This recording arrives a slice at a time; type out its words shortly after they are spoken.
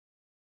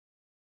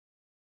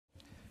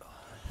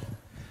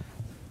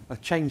a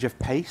change of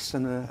pace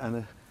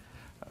and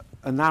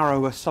a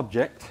narrower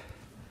subject,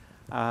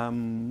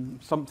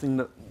 something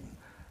that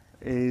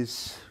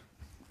is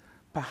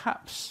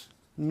perhaps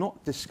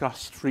not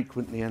discussed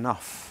frequently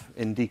enough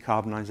in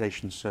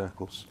decarbonisation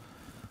circles.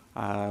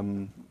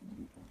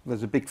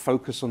 There's a big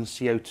focus on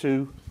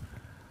CO2,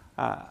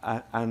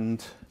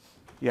 and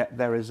yet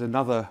there is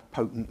another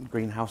potent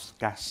greenhouse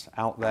gas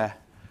out there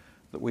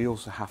that we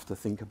also have to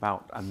think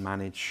about and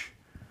manage,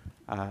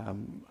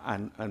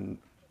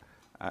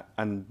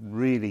 and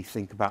really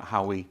think about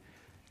how we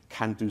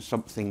can do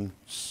something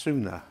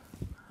sooner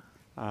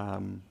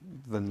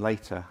than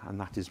later, and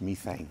that is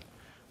methane.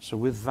 So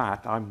with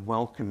that, I'm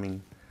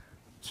welcoming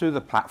to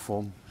the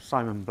platform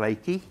Simon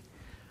Blakey.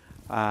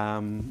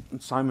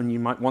 Simon, you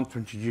might want to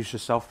introduce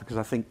yourself, because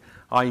I think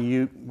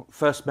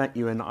first met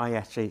you in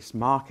IHS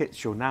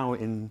Markit. You're now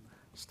in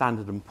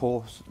Standard &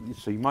 Poor's,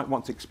 so you might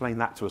want to explain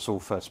that to us all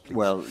first, please.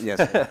 Well,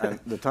 yes, and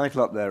the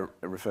title up there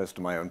refers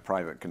to my own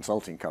private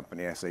consulting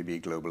company,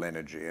 SAB Global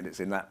Energy, and it's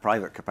in that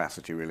private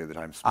capacity really that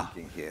I'm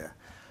speaking here.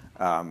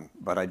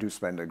 But I do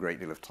spend a great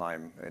deal of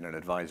time in an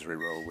advisory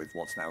role with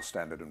what's now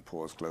Standard &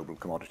 Poor's Global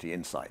Commodity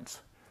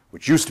Insights,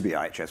 which used to be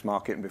IHS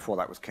Markit, and before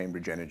that was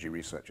Cambridge Energy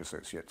Research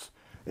Associates.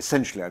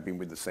 Essentially, I've been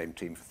with the same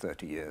team for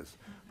 30 years,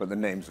 but the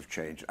names have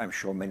changed. I'm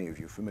sure many of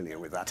you are familiar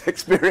with that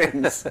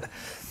experience.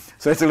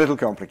 So it's a little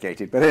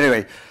complicated. But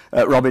anyway,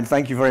 Robin,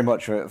 thank you very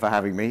much for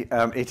having me.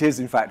 It is,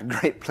 in fact, a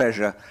great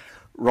pleasure.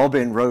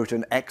 Robin wrote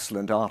an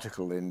excellent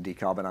article in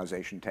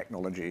Decarbonisation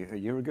Technology a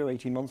year ago,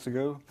 18 months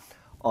ago,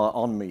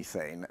 on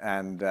methane.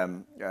 And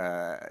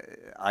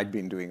I'd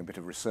been doing a bit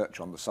of research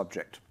on the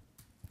subject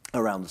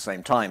around the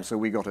same time. So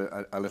we got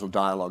a little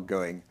dialogue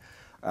going.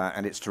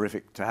 And it's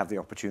terrific to have the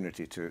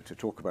opportunity to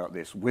talk about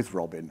this with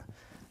Robin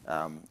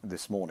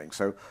this morning.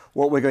 So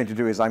what we're going to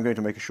do is I'm going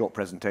to make a short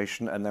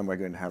presentation, and then we're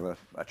going to have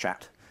a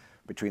chat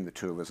between the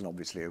two of us, and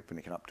obviously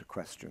opening it up to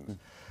questions.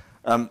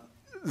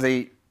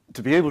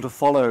 To be able to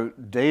follow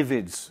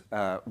David's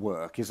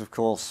work is, of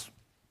course,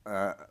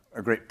 a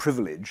great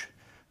privilege.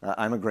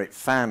 I'm a great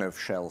fan of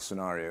Shell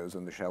scenarios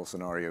and the Shell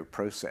scenario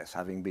process,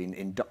 having been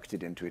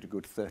inducted into it a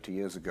good 30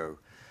 years ago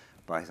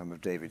by some of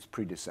David's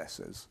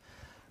predecessors.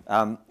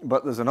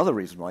 But there's another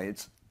reason why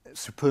it's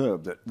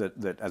superb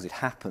that as it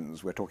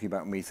happens, we're talking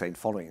about methane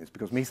following this,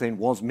 because methane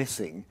was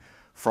missing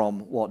from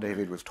what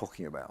David was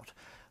talking about.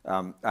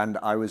 And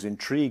I was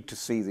intrigued to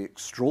see the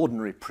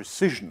extraordinary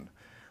precision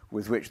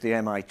with which the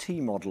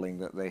MIT modeling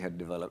that they had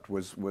developed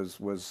was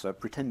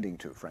pretending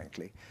to,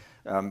 frankly.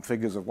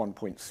 Figures of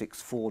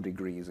 1.64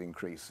 degrees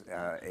increase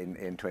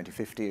in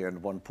 2050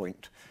 and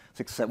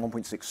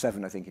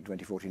 1.67, I think, in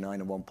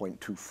 2049 and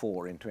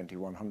 1.24 in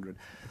 2100.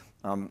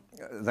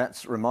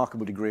 That's a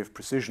remarkable degree of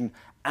precision,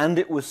 and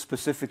it was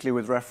specifically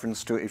with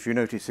reference to, if you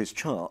notice his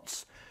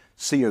charts,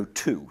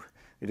 CO2.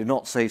 It did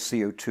not say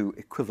CO2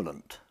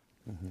 equivalent.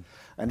 Mm-hmm.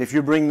 And if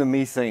you bring the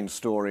methane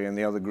story and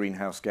the other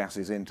greenhouse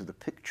gases into the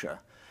picture,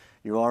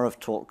 you are,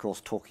 of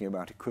course, talking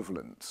about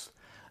equivalents.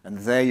 And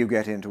there you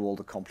get into all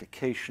the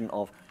complication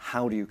of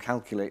how do you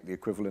calculate the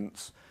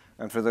equivalents.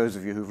 And for those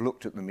of you who've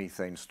looked at the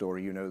methane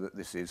story, you know that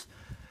this is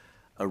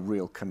a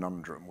real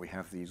conundrum. We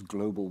have these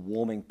global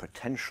warming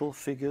potential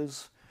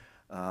figures,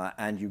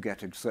 and you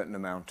get a certain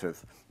amount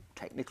of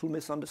technical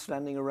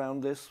misunderstanding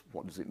around this.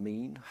 What does it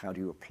mean? How do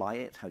you apply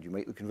it? How do you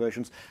make the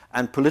conversions?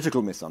 And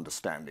political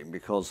misunderstanding,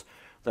 because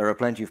there are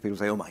plenty of people who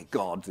say, oh my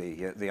God,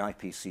 the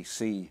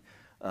IPCC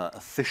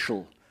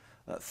official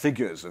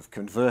figures of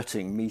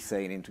converting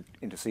methane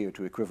into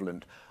CO2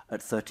 equivalent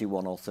at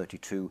 31 or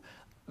 32,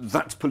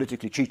 that's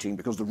politically cheating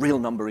because the real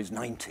number is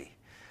 90.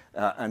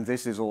 And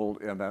this is all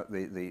about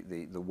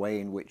the way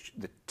in which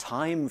the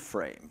time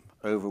frame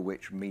over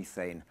which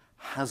methane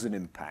has an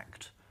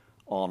impact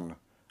on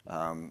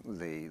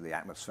the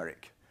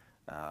atmospheric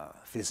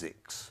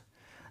physics,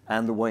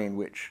 and the way in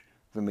which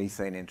the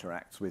methane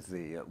interacts with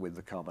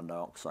the carbon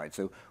dioxide.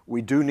 So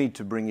we do need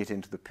to bring it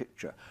into the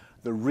picture.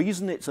 The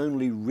reason it's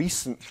only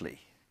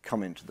recently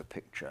come into the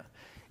picture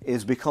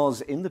is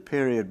because in the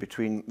period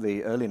between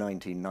the early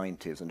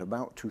 1990s and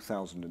about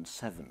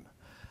 2007,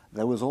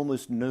 there was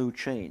almost no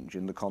change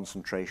in the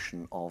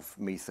concentration of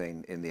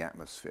methane in the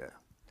atmosphere.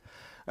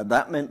 And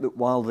that meant that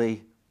while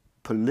the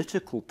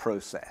political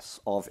process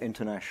of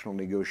international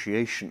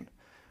negotiation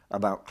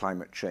about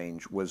climate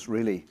change was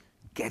really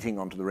getting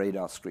onto the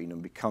radar screen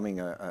and becoming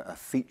a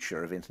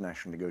feature of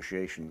international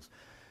negotiations,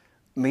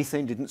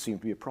 methane didn't seem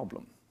to be a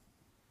problem.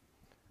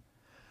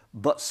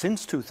 But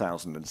since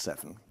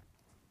 2007,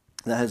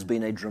 there has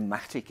been a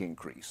dramatic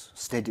increase,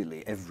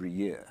 steadily every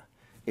year,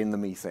 in the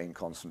methane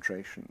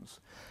concentrations.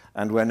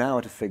 And we're now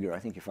at a figure, I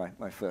think if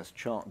my first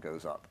chart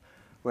goes up,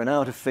 we're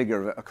now at a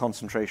figure of a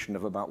concentration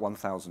of about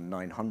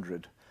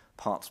 1,900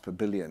 parts per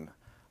billion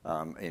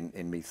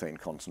in methane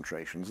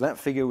concentrations. That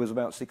figure was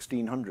about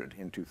 1,600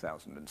 in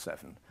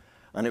 2007,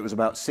 and it was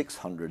about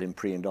 600 in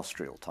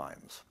pre-industrial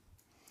times.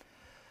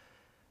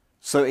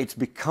 So it's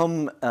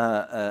become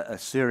a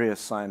serious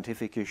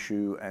scientific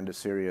issue and a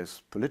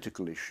serious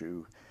political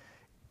issue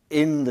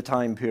in the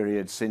time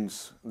period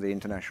since the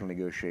international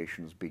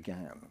negotiations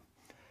began.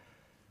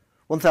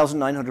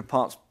 1,900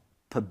 parts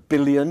per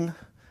billion.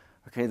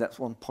 Okay, that's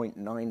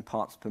 1.9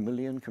 parts per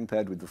million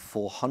compared with the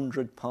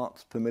 400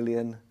 parts per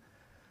million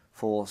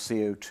for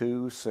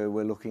CO2. So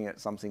we're looking at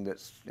something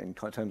that's, in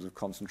terms of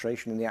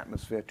concentration in the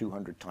atmosphere,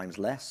 200 times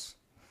less.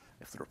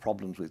 If there are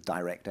problems with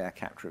direct air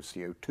capture of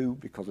CO2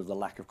 because of the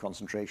lack of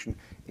concentration,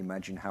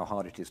 imagine how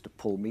hard it is to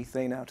pull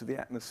methane out of the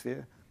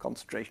atmosphere.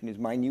 Concentration is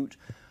minute,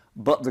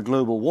 but the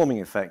global warming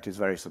effect is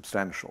very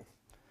substantial.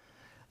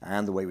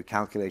 And the way we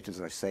calculate,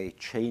 as I say,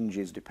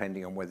 changes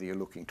depending on whether you're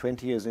looking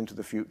 20 years into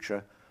the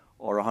future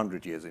or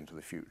 100 years into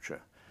the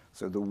future.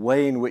 So the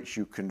way in which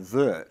you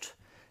convert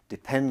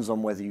depends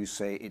on whether you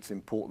say it's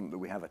important that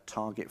we have a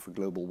target for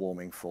global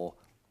warming for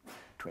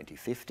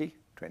 2050,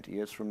 20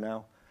 years from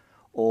now,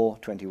 or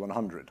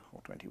 2100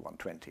 or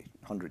 2120,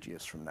 100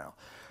 years from now.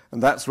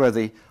 And that's where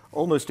the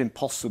almost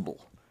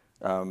impossible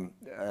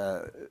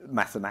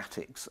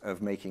mathematics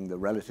of making the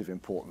relative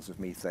importance of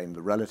methane,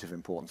 the relative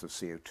importance of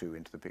CO2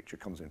 into the picture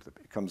comes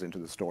into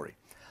the story.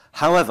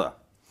 However,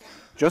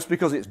 just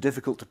because it's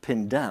difficult to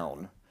pin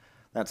down,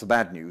 that's the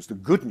bad news. The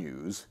good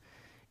news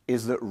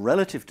is that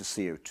relative to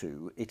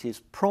CO2, it is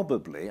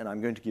probably, and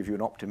I'm going to give you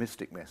an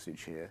optimistic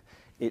message here,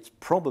 it's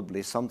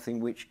probably something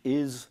which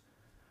is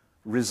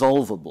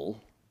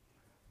resolvable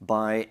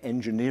by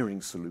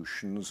engineering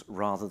solutions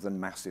rather than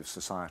massive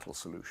societal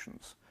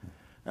solutions.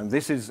 And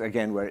this is,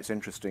 again, where it's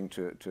interesting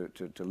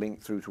to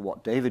link through to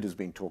what David has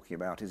been talking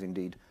about, is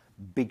indeed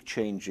big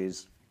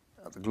changes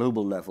at the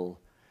global level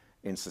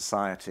in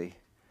society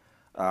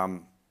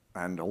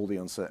and all the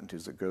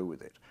uncertainties that go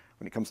with it.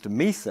 When it comes to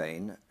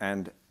methane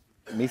and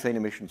methane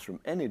emissions from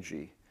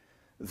energy,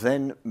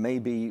 then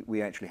maybe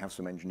we actually have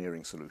some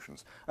engineering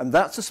solutions. And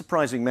that's a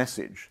surprising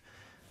message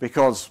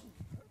because,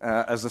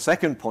 as the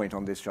second point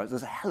on this chart,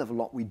 there's a hell of a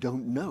lot we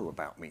don't know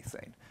about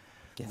methane.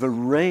 Yes. The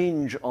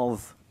range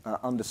of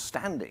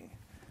understanding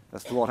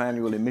as to what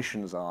annual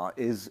emissions are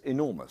is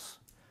enormous.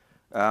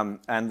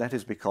 And that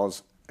is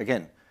because,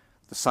 again,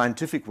 the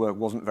scientific work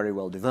wasn't very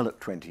well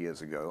developed 20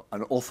 years ago.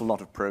 An awful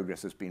lot of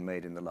progress has been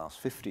made in the last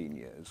 15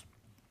 years.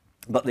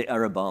 But the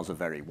error bars are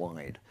very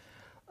wide.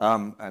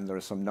 And there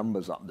are some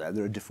numbers up there.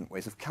 There are different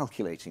ways of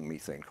calculating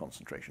methane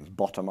concentrations,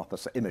 bottom-up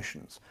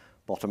emissions,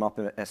 bottom-up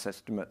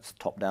estimates,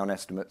 top-down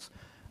estimates.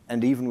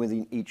 And even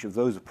within each of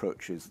those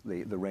approaches,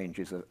 the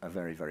ranges are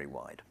very, very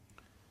wide.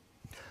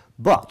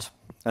 But,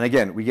 and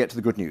again, we get to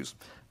the good news.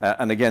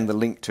 And again, the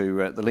link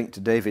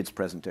to David's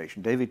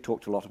presentation. David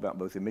talked a lot about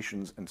both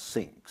emissions and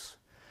sinks.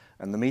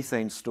 And the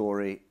methane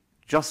story,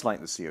 just like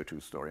the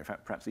CO2 story, in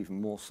fact, perhaps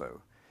even more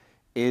so,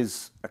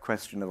 is a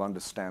question of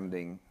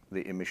understanding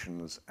the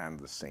emissions and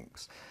the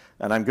sinks.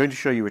 And I'm going to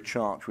show you a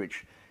chart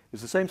which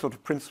is the same sort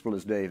of principle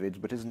as David's,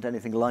 but isn't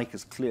anything like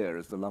as clear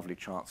as the lovely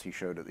charts he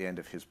showed at the end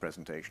of his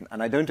presentation.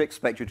 And I don't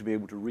expect you to be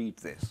able to read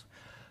this.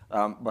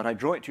 But I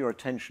draw it to your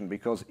attention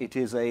because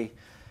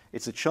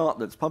it's a chart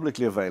that's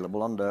publicly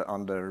available under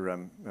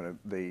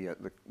the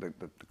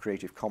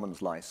Creative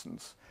Commons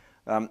license.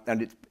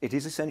 And it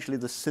is essentially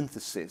the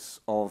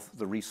synthesis of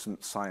the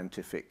recent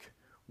scientific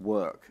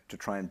work to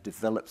try and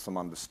develop some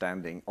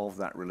understanding of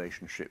that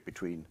relationship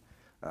between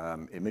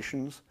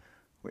emissions,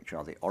 which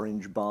are the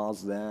orange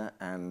bars there,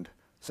 and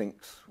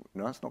sinks.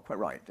 No, that's not quite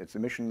right. It's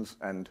emissions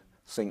and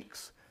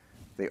sinks.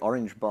 The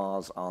orange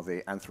bars are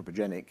the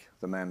anthropogenic,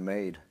 the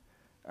man-made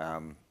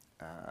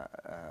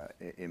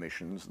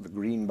emissions. The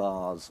green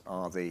bars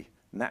are the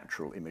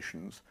natural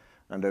emissions.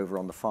 And over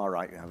on the far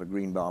right, you have a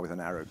green bar with an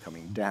arrow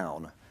coming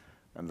down,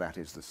 and that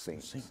is the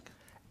sinks.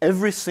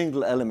 Every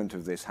single element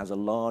of this has a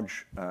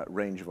large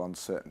range of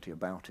uncertainty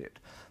about it.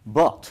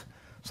 But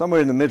somewhere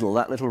in the middle,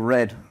 that little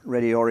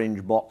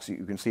reddy-orange box that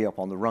you can see up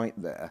on the right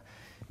there,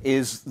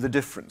 is the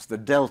difference, the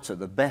delta,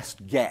 the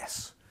best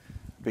guess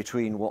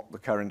between what the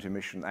current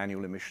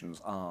annual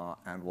emissions are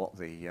and what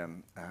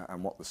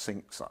the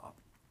sinks are.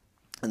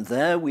 And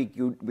there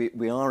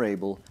we are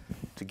able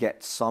to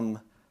get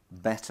some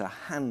better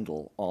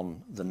handle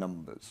on the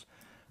numbers.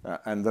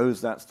 And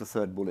that's the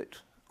third bullet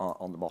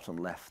on the bottom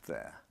left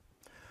there.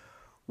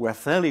 We're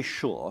fairly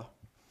sure,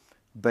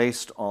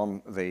 based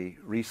on the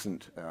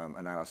recent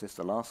analysis,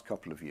 the last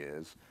couple of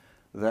years,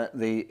 that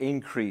the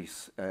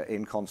increase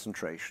in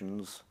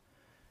concentrations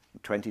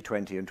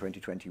 2020 and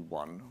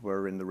 2021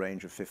 were in the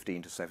range of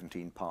 15 to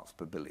 17 parts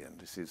per billion.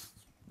 This is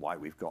why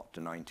we've got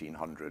to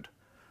 1900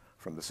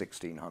 from the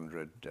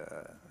 1600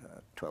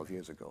 12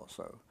 years ago or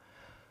so.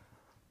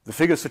 The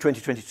figures for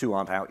 2022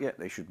 aren't out yet.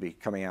 They should be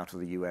coming out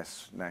of the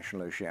US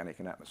National Oceanic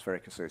and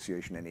Atmospheric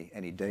Association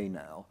any day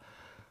now.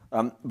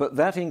 But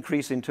that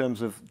increase in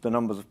terms of the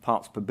numbers of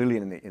parts per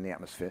billion in the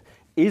atmosphere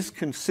is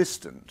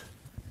consistent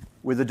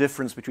with the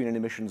difference between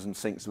emissions and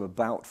sinks of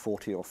about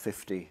 40 or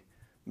 50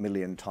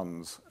 million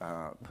tons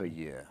per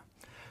year.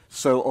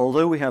 So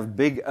although we have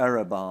big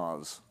error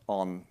bars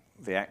on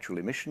the actual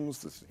emissions,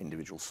 the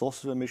individual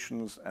sources of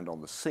emissions, and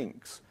on the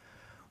sinks,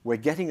 we're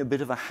getting a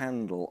bit of a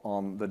handle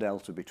on the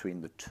delta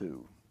between the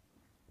two.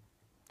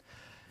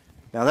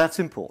 Now that's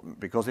important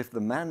because if the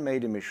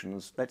man-made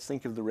emissions, let's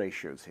think of the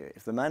ratios here.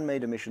 If the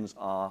man-made emissions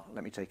are,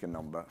 let me take a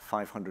number,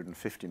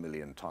 550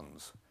 million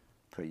tons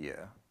per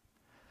year,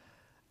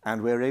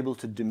 and we're able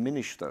to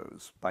diminish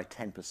those by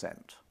 10%.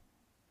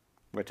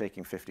 We're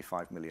taking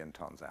 55 million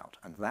tons out,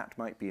 and that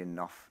might be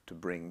enough to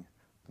bring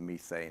the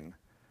methane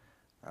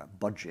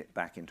budget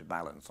back into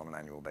balance on an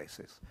annual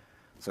basis.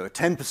 So a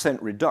 10%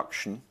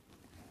 reduction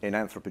in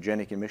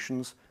anthropogenic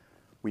emissions,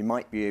 we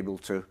might be able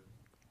to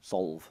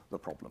solve the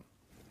problem.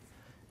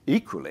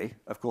 Equally,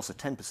 of course, a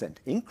 10%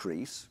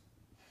 increase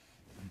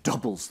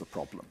doubles the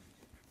problem.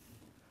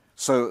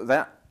 So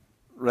that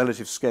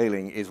relative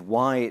scaling is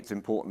why it's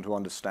important to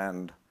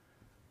understand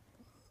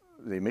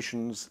the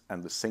emissions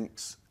and the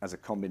sinks as a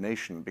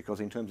combination, because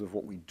in terms of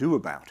what we do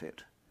about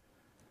it,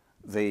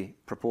 the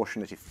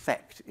proportionate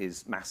effect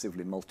is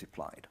massively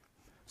multiplied.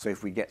 So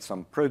if we get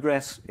some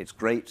progress, it's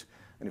great,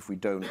 and if we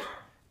don't,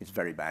 it's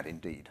very bad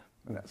indeed.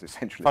 And that's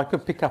essentially... If I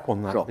could pick up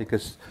on that,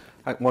 because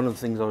one of the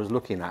things I was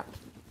looking at,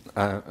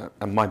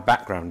 and my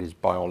background is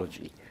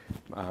biology,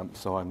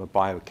 so I'm a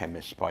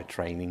biochemist by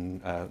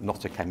training,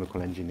 not a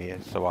chemical engineer,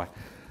 so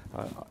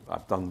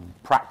I've done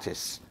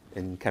practice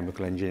in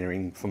chemical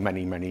engineering for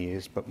many, many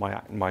years, but my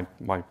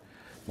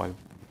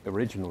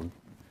original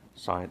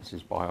science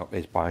is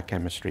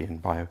biochemistry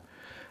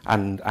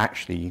and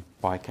actually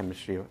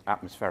biochemistry,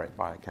 atmospheric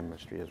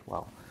biochemistry as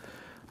well,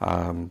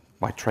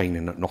 by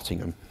training at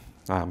Nottingham.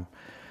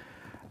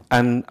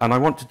 And I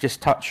want to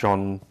just touch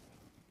on,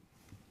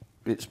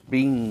 it's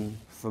been,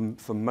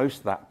 for most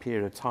of that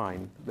period of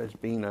time, there's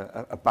been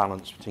a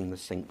balance between the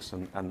sinks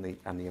and the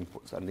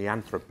inputs, and the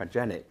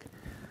anthropogenic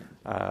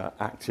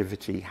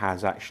activity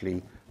has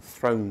actually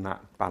thrown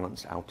that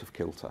balance out of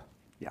kilter.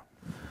 Yeah.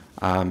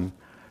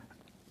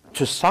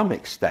 To some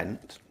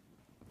extent,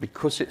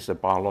 because it's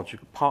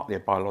partly a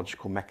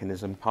biological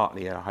mechanism,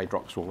 partly a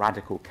hydroxyl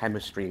radical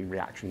chemistry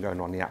reaction going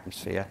on in the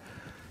atmosphere,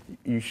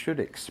 you should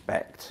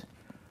expect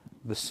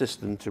the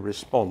system to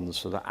respond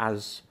so that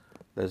as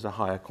there's a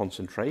higher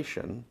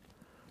concentration,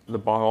 the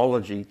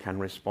biology can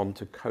respond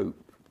to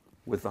cope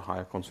with the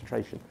higher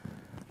concentration.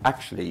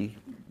 Actually,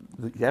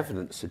 the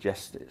evidence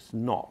suggests it's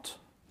not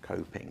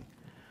coping,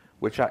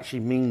 which actually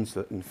means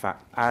that, in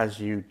fact, as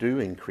you do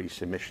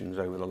increase emissions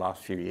over the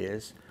last few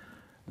years,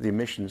 the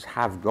emissions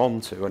have gone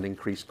to an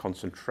increased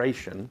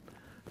concentration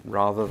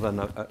rather than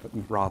an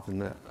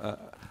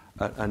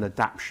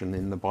adaptation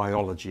in the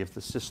biology of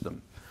the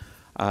system,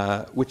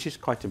 which is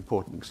quite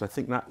important, because I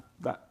think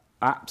that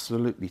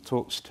absolutely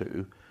talks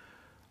to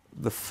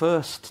the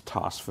first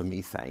task for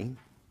methane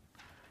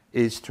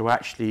is to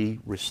actually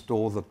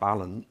restore the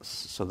balance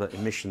so that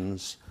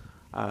emissions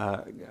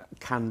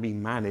can be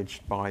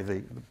managed by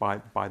the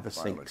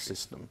sink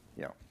system.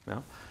 Yeah.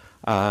 Yeah?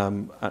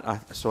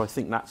 So I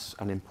think that's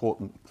an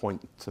important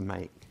point to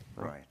make.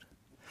 Right.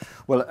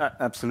 Well,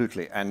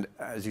 absolutely. And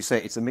as you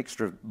say, it's a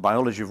mixture of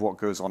biology of what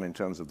goes on in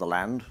terms of the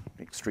land,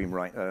 extreme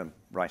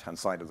right-hand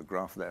side of the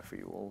graph there for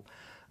you all,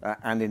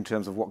 and in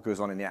terms of what goes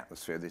on in the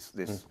atmosphere,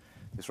 this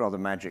rather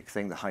magic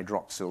thing, the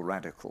hydroxyl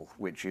radical,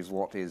 which is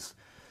what is,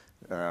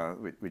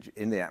 which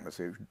in the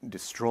atmosphere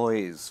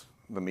destroys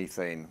the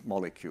methane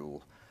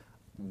molecule,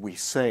 we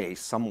say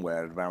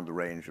somewhere around the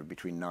range of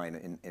between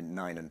 9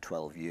 and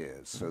 12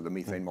 years. So the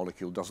methane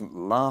molecule doesn't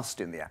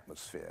last in the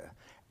atmosphere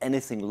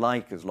anything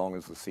like as long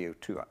as the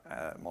CO2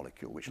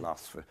 molecule, which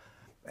lasts for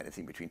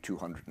anything between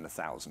 200 and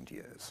 1,000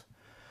 years.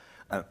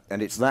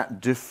 And it's that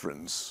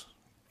difference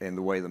in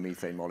the way the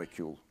methane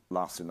molecule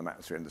lasts in the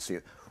atmosphere and the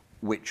CO2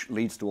 which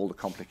leads to all the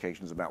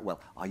complications about, well,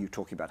 are you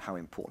talking about how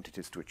important it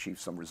is to achieve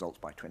some results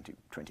by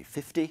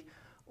 2050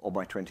 or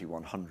by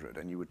 2100?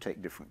 And you would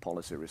take different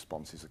policy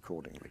responses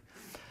accordingly.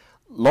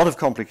 A lot of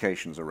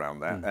complications around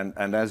that,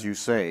 and as you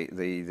say,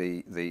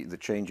 the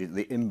changes,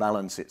 the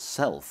imbalance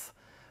itself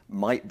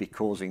might be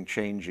causing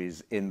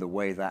changes in the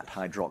way that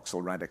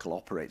hydroxyl radical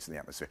operates in the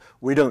atmosphere.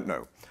 We don't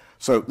know.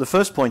 So the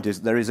first point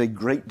is there is a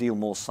great deal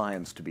more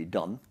science to be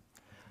done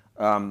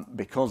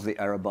because the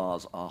error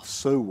bars are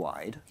so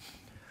wide.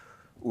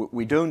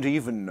 We don't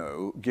even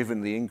know,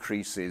 given the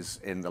increases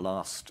in the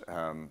last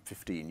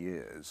 15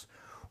 years,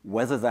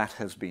 whether that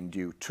has been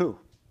due to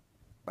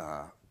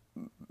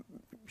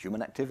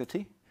human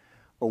activity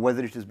or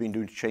whether it has been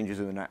due to changes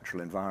in the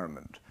natural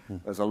environment.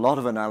 There's a lot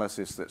of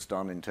analysis that's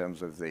done in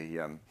terms of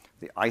the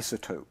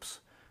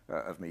isotopes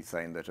of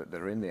methane that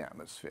are in the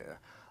atmosphere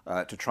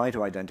to try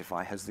to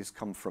identify, has this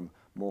come from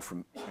more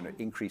from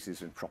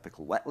increases in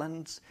tropical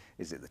wetlands?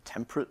 Is it the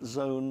temperate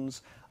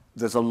zones?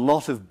 There's a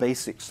lot of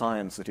basic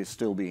science that is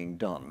still being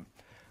done.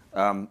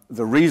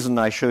 The reason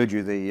I showed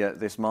you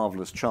this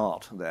marvelous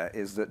chart there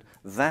is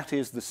that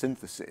is the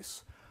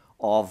synthesis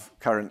of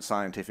current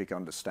scientific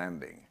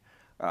understanding.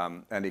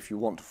 And if you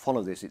want to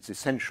follow this, it's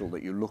essential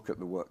that you look at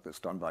the work that's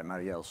done by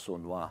Marielle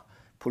Saulnois,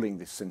 pulling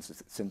this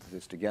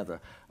synthesis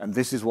together. And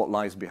this is what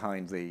lies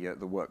behind the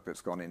work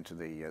that's gone into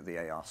the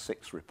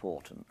AR6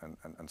 report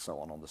and so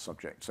on the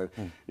subject. So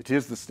it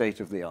is the state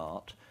of the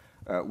art.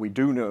 We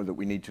do know that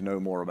we need to know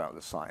more about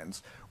the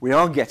science. We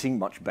are getting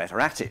much better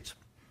at it.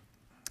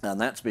 And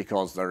that's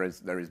because there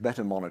is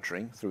better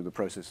monitoring through the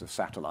process of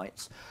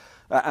satellites.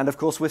 And of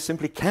course, we're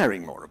simply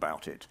caring more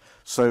about it.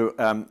 So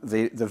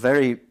the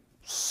very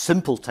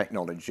simple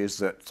technologies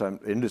that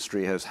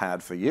industry has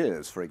had for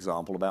years, for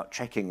example, about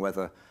checking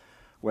whether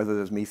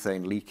there's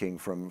methane leaking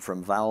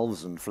from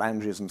valves and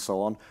flanges and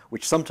so on,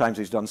 which sometimes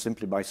is done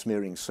simply by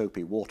smearing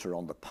soapy water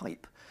on the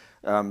pipe.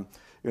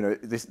 You know,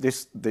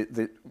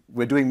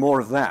 we're doing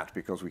more of that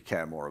because we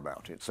care more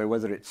about it. So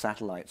whether it's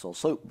satellites or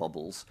soap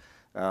bubbles,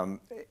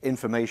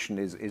 information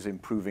is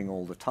improving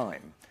all the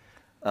time.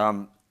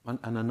 And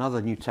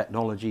another new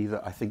technology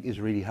that I think is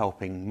really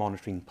helping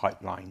monitoring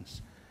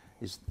pipelines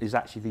is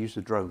actually the use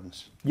of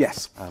drones.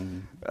 Yes.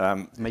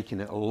 Making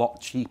it a lot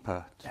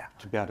cheaper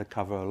to be able to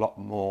cover a lot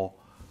more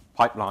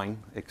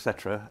pipeline,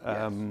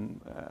 etc.,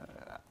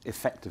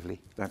 effectively.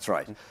 That's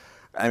right.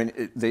 I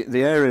mean,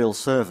 the aerial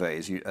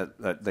surveys,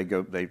 they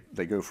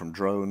go from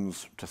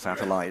drones to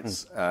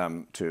satellites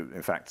to,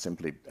 in fact,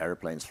 simply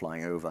aeroplanes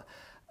flying over,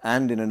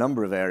 and in a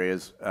number of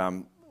areas,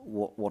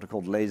 what are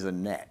called laser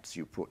nets.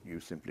 You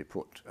simply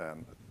put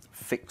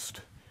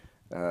fixed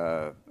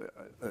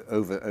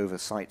over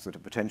sites that are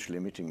potentially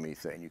emitting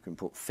methane. You can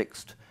put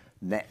fixed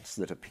nets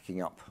that are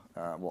picking up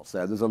what's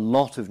there. There's a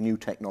lot of new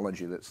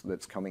technology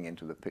that's coming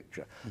into the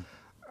picture,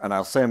 and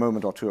I'll say a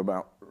moment or two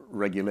about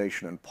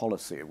regulation and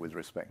policy with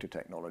respect to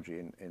technology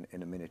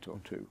in a minute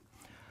or two.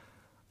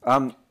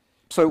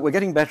 So we're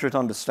getting better at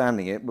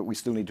understanding it, but we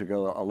still need to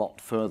go a lot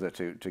further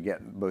to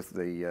get both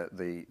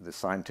the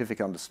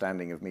scientific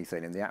understanding of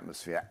methane in the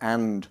atmosphere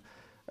and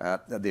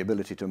the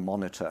ability to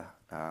monitor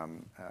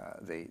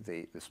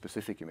the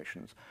specific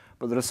emissions.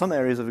 But there are some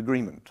areas of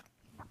agreement.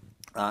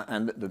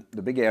 And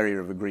the big area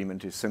of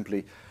agreement is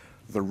simply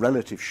the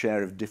relative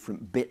share of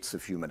different bits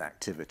of human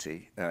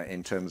activity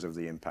in terms of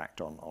the impact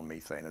on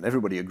methane. And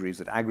everybody agrees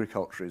that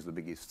agriculture is the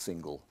biggest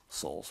single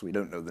source. We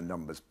don't know the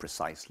numbers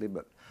precisely,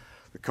 but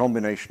the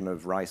combination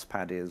of rice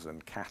paddies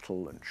and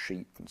cattle and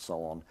sheep and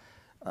so on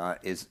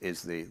is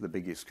the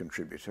biggest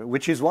contributor,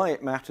 which is why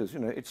it matters. You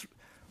know, it's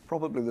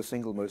probably the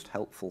single most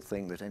helpful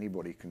thing that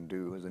anybody can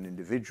do as an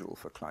individual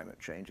for climate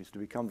change is to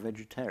become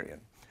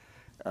vegetarian.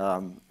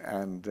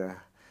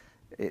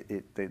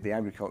 The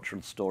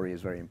agricultural story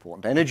is very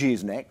important. Energy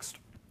is next.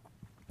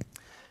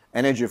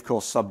 Energy, of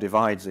course,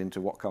 subdivides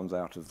into what comes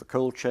out of the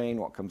coal chain,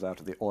 what comes out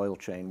of the oil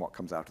chain, what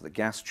comes out of the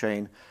gas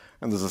chain,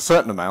 and there's a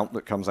certain amount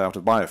that comes out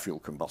of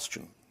biofuel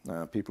combustion.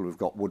 People who've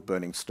got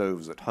wood-burning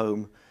stoves at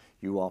home,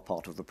 you are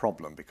part of the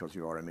problem because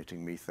you are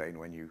emitting methane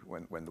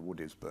when the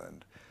wood is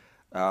burned.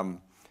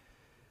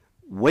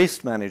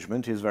 Waste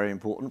management is very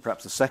important.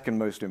 Perhaps the second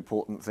most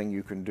important thing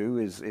you can do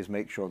is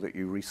make sure that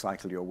you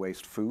recycle your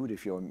waste food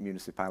if your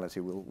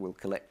municipality will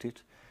collect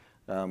it.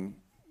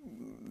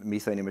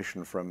 Methane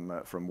emission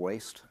from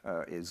waste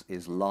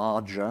is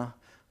larger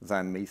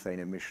than methane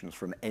emissions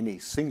from any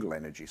single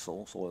energy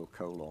source, oil,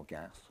 coal, or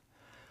gas.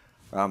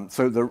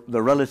 So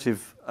the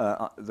relative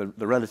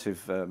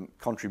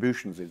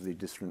contributions of the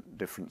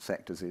different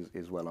sectors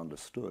is well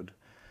understood.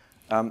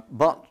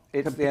 But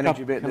it's the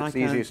energy bit that's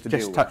easiest to deal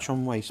with. Just touch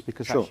on waste,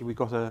 because Sure. actually we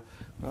got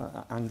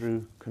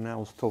Andrew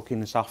Connell's talking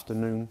this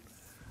afternoon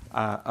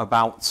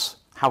about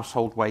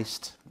household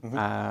waste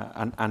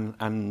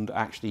and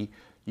actually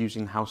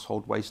using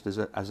household waste as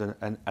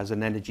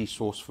an energy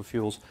source for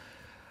fuels.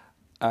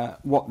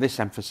 What this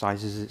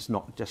emphasises, it's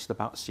not just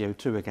about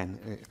CO2 again.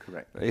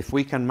 Correct. If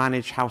we can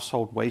manage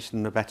household waste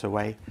in a better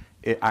way,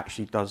 it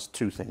actually does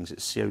two things.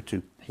 It's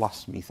CO2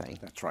 plus methane.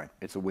 That's right.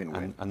 It's a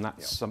win-win. And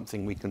that's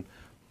something we can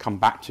come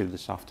back to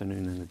this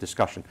afternoon in the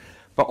discussion.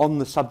 But on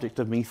the subject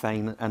of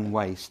methane and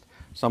waste,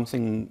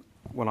 something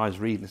when I was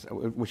reading this,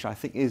 which I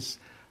think is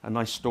a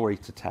nice story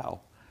to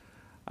tell,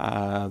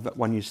 that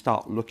when you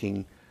start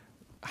looking,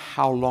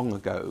 how long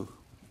ago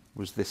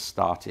was this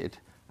started?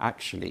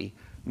 Actually,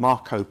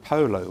 Marco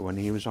Polo, when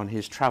he was on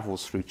his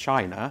travels through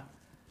China,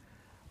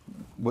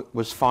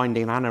 was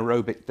finding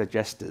anaerobic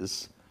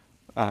digesters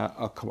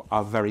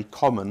are very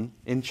common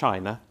in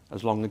China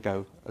as long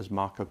ago as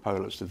Marco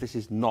Polo. So this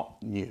is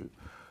not new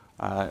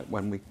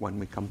when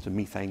we come to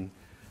methane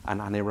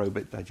and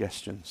anaerobic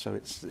digestion. So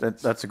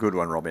that's a good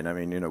one, Robin. I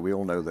mean, you know, we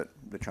all know that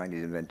the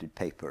Chinese invented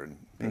paper and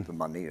paper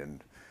money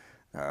and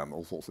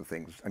all sorts of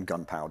things, and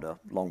gunpowder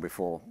long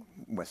before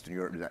Western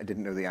Europe. I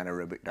didn't know the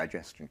anaerobic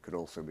digestion could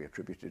also be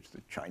attributed to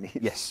the Chinese.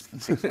 Yes.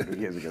 600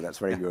 years ago. That's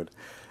very good.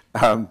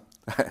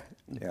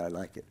 Yeah, I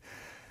like it.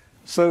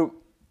 So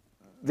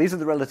these are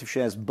the relative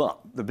shares, but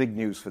the big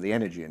news for the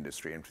energy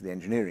industry and for the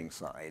engineering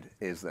side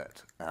is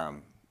that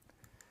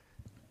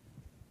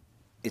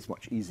it's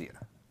much easier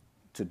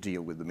to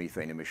deal with the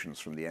methane emissions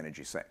from the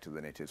energy sector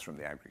than it is from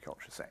the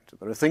agriculture sector.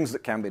 There are things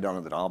that can be done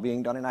and that are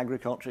being done in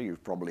agriculture.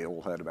 You've probably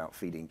all heard about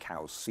feeding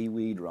cows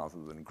seaweed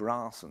rather than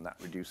grass, and that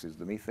reduces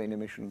the methane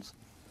emissions.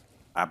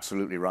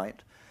 Absolutely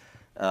right.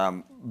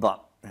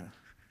 But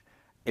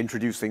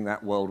introducing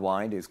that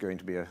worldwide is going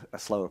to be a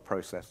slower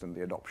process than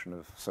the adoption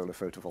of solar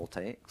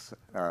photovoltaics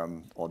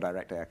or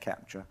direct air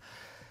capture.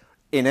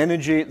 In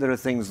energy, there are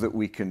things that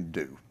we can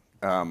do.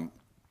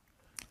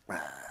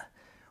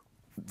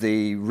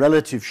 The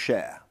relative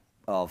share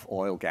of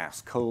oil,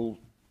 gas, coal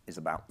is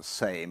about the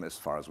same as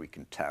far as we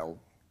can tell,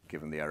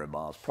 given the error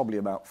bars, probably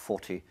about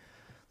 40,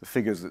 The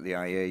figures that the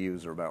IEA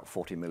use are about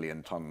 40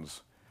 million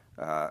tons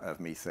of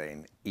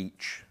methane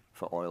each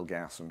for oil,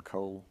 gas, and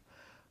coal.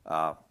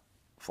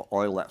 For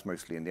oil, that's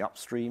mostly in the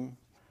upstream.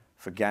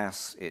 For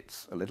gas,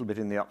 it's a little bit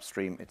in the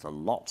upstream. It's a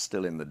lot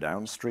still in the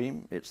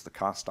downstream. It's the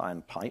cast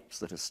iron pipes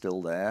that are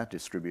still there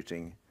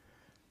distributing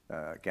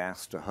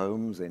gas to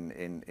homes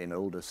in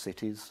older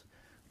cities,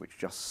 which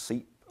just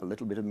seep a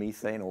little bit of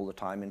methane all the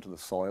time into the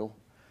soil.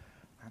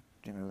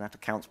 That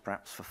accounts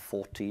perhaps for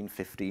 14,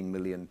 15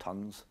 million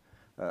tons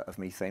of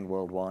methane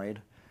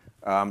worldwide.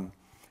 And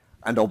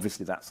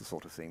obviously that's the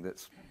sort of thing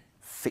that's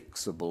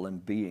fixable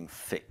and being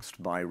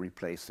fixed by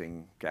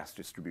replacing gas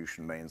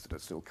distribution mains that are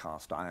still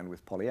cast iron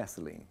with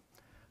polyethylene.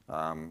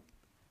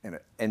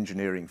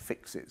 Engineering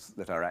fixes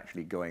that are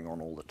actually going on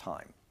all the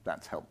time.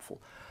 That's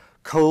helpful.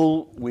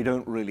 Coal, we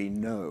don't really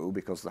know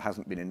because there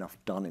hasn't been enough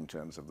done in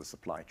terms of the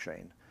supply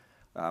chain.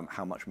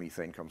 How much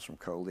methane comes from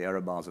coal. The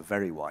error bars are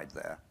very wide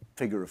there.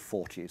 Figure of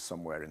 40 is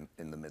somewhere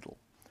in the middle.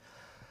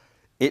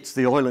 It's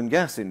the oil and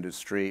gas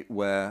industry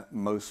where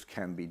most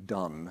can be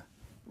done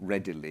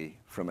readily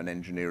from an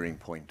engineering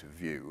point of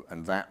view,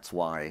 and that's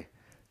why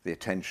the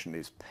attention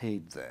is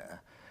paid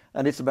there.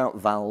 And it's about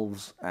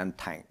valves and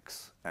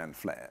tanks and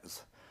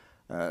flares.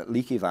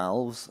 Leaky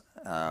valves,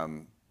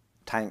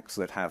 tanks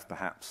that have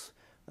perhaps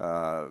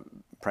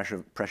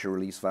pressure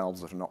release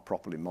valves that are not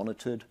properly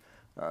monitored.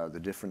 The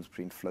difference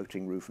between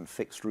floating roof and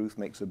fixed roof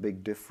makes a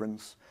big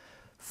difference.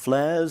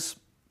 Flares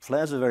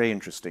are very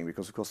interesting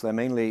because, of course,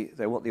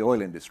 they're what the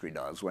oil industry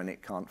does when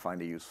it can't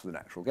find a use for the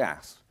natural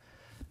gas.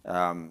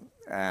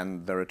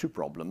 And there are two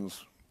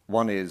problems.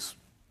 One is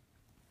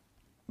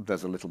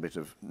there's a little bit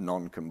of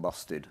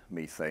non-combusted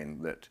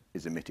methane that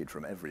is emitted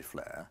from every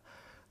flare.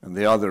 And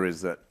the other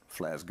is that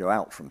flares go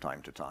out from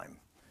time to time,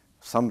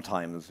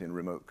 sometimes in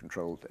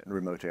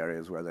remote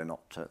areas where they're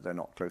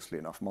not closely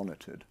enough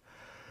monitored.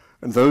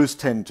 And those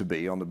tend to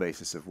be, on the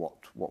basis of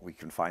what we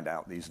can find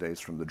out these days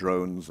from the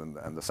drones and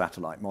the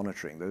satellite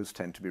monitoring, those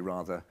tend to be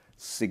rather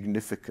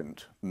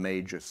significant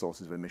major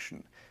sources of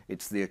emission.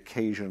 It's the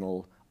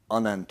occasional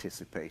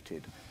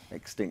unanticipated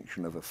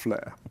extinction of a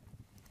flare.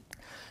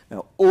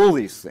 Now, all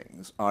these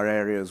things are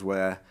areas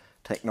where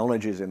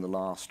technologies in the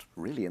last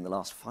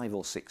 5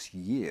 or 6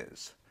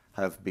 years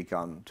have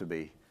begun to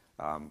be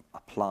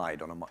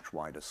applied on a much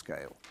wider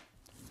scale.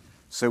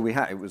 So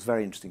it was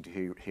very interesting to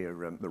hear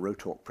the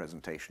Rotork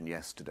presentation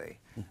yesterday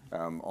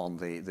on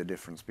the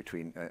difference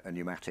between a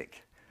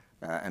pneumatic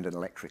and an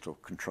electrical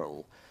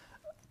control.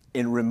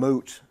 In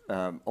remote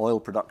oil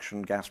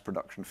production, gas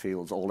production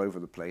fields all over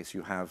the place,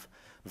 you have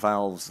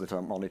valves that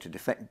are monitored,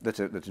 that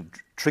are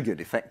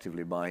triggered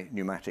effectively by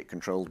pneumatic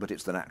controls, but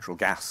it's the natural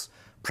gas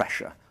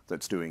pressure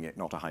that's doing it,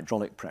 not a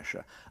hydraulic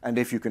pressure. And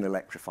if you can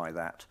electrify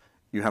that,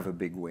 you have a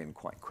big win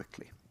quite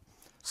quickly.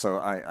 So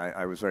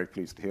I was very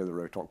pleased to hear the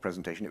Rotork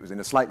presentation. It was in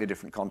a slightly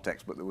different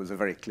context, but there was a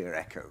very clear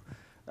echo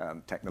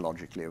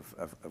technologically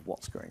of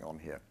what's going on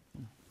here.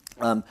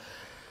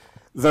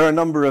 There are a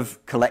number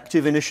of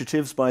collective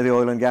initiatives by the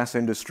oil and gas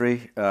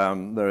industry.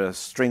 There are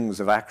strings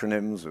of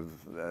acronyms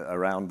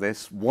around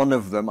this. One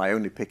of them, I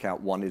only pick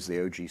out one, is the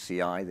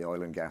OGCI, the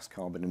Oil and Gas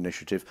Carbon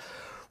Initiative,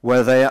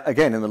 where they,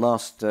 again, in the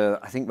last,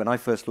 I think when I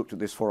first looked at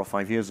this 4 or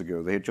 5 years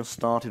ago, they had just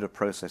started a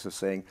process of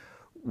saying,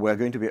 we're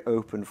going to be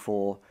open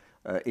for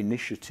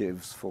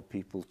initiatives for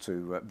people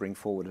to bring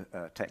forward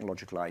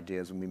technological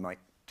ideas, and we might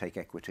take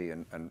equity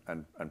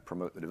and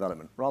promote the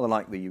development, rather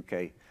like the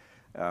UK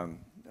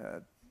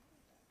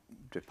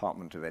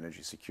Department of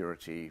Energy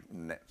Security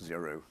Net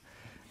Zero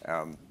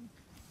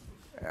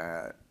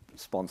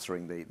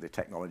sponsoring the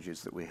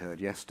technologies that we heard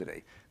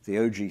yesterday. The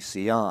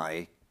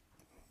OGCI,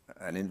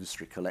 an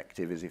industry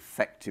collective, is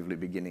effectively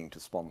beginning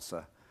to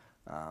sponsor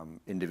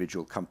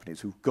individual companies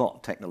who've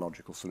got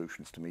technological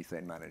solutions to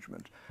methane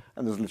management.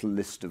 And there's a little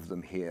list of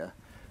them here.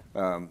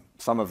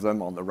 Some of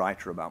them on the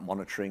right are about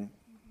monitoring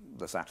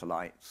the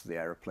satellites, the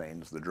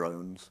aeroplanes, the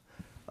drones.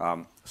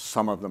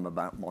 Some of them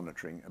about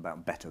monitoring,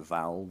 about better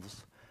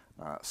valves.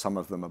 Some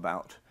of them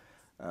about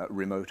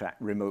remote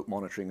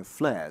monitoring of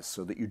flares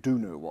so that you do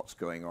know what's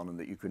going on and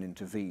that you can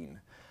intervene.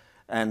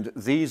 And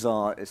these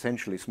are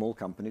essentially small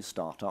companies,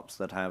 startups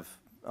that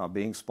are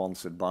being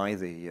sponsored by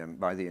the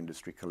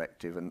industry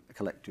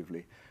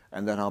collectively,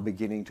 and that are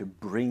beginning to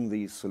bring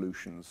these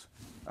solutions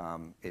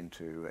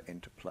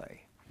into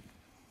play.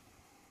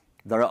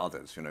 There are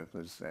others,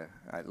 there's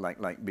like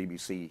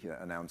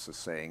BBC announcers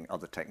saying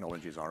other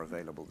technologies are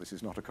available. This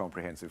is not a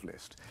comprehensive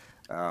list.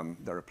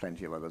 There are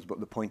plenty of others, but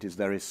the point is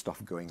there is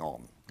stuff going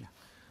on. Yeah.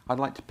 I'd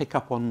like to pick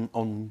up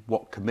on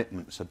what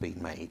commitments are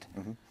being made,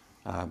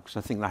 because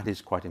I think that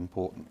is quite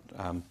important.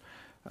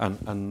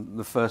 And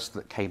the first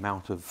that came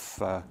out of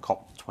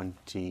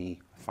COP20,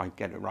 if I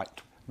get it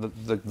right,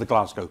 the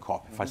Glasgow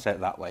COP, if I say it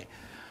that way,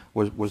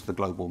 was the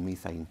Global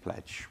Methane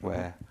Pledge,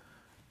 where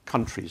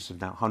countries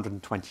have now,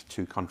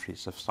 122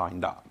 countries have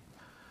signed up,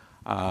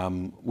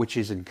 which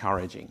is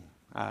encouraging,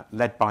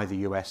 led by the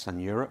US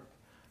and Europe.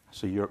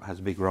 So Europe has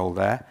a big role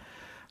there.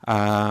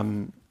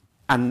 And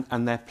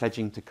And they're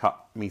pledging to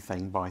cut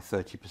methane by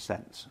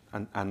 30%.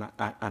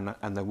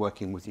 And they're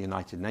working with the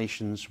United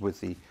Nations,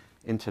 with the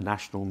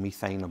International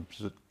Methane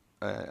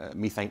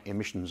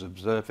Emissions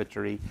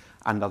Observatory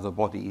and other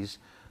bodies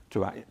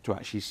to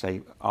actually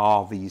say,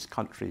 are these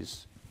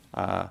countries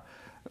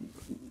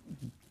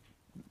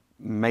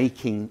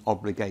making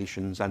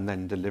obligations and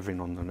then delivering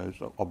on those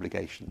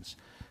obligations?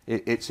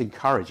 It's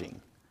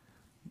encouraging.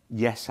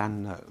 Yes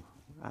and no.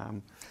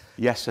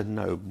 Yes and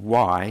no.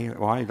 Why?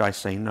 Why did I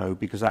say no?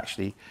 Because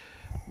actually,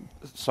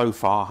 so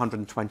far,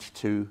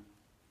 122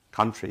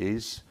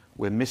 countries,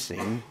 we're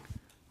missing,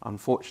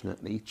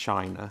 unfortunately,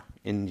 China,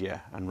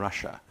 India, and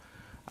Russia.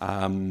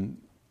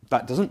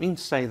 That doesn't mean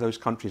to say those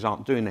countries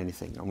aren't doing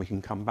anything, and we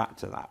can come back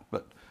to that,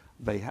 but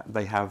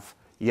they have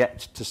yet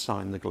to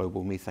sign the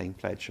Global Methane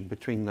Pledge, and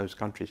between those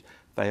countries,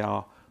 they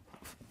are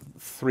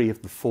 3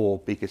 of the 4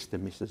 biggest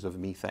emitters of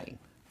methane,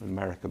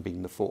 America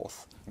being the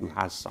 4th, who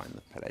has signed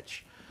the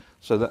pledge.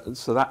 So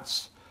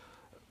that's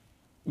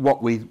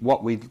what we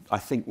I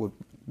think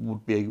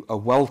would be a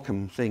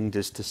welcome thing,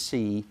 is to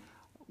see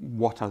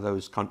what are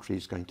those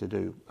countries going to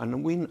do,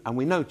 and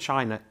we know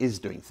China is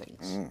doing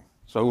things.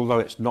 So although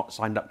it's not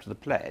signed up to the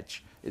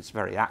pledge, it's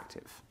very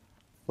active.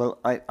 Well,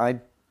 I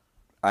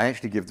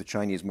actually give the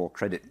Chinese more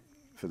credit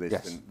for this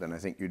Yes. than I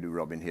think you do,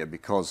 Robin, here,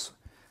 because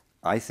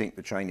I think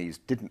the Chinese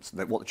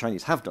what the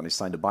Chinese have done is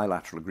signed a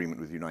bilateral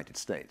agreement with the United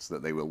States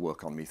that they will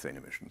work on methane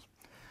emissions.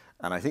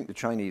 And I think the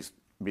Chinese,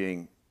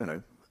 being,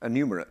 a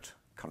numerate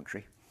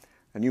country,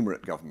 a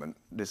numerate government,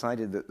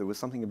 decided that there was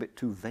something a bit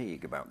too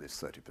vague about this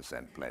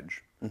 30%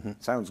 pledge.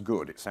 It sounds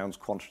good, it sounds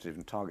quantitative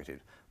and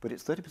targeted, but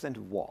it's 30%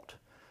 of what?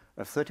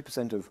 Of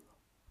 30% of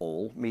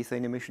all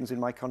methane emissions in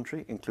my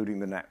country, including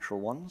the natural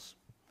ones?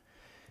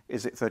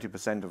 Is it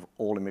 30% of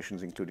all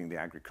emissions, including the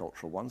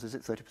agricultural ones? Is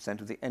it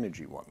 30% of the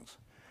energy ones?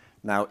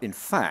 Now, in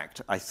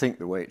fact, I think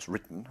the way it's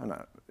written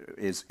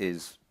is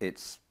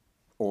it's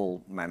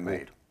all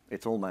man-made.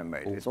 It's all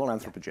man-made. It's all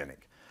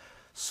anthropogenic.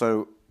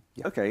 So,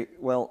 okay,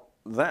 well,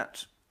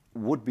 that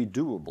would be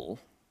doable.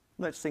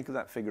 Let's think of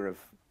that figure of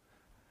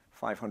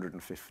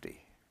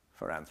 550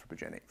 for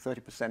anthropogenic.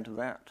 30% of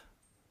that?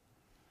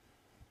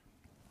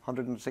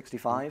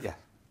 165? Yeah.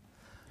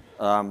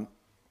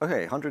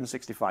 Okay,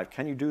 165.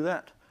 Can you do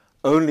that?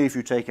 Only if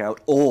you take out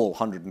all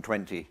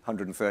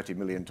 130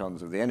 million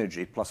tons of the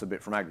energy plus a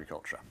bit from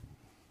agriculture.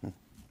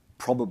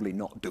 Probably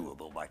not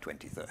doable by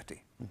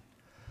 2030.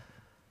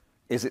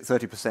 Is it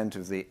 30%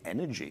 of the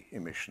energy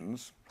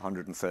emissions,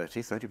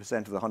 130, 30%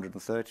 of the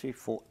 130?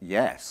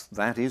 Yes,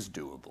 that is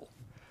doable.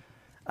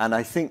 And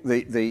I think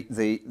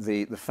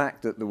the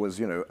fact that there was,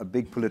 a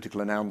big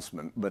political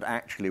announcement, but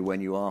actually when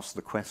you ask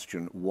the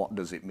question, what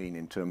does it mean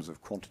in terms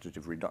of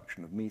quantitative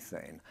reduction of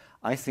methane,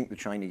 I think the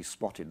Chinese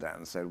spotted that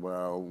and said,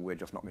 well, we're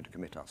just not going to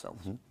commit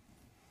ourselves.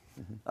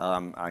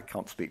 I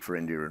can't speak for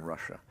India and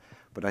Russia,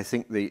 but I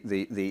think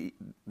the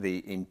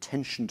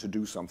intention to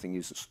do something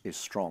is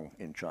strong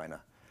in China.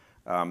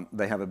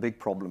 They have a big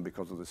problem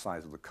because of the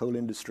size of the coal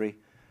industry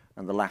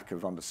and the lack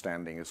of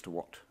understanding as to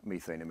what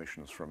methane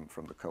emissions from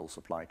the coal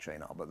supply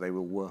chain are, but they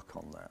will work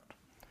on that.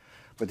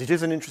 But it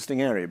is an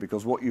interesting area,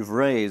 because what you've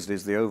raised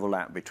is the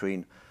overlap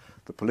between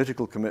the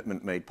political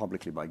commitment made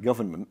publicly by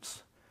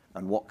governments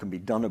and what can be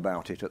done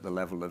about it at the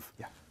level of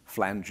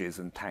flanges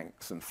and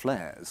tanks and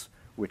flares,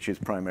 which is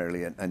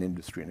primarily an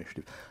industry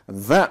initiative.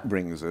 And that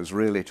brings us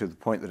really to the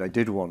point that I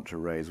did want to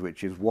raise,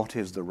 which is, what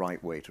is the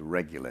right way to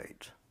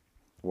regulate?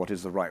 What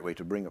is the right way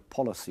to bring a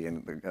policy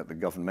in at the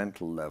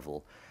governmental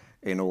level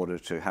in order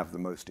to have the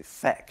most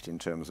effect in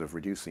terms of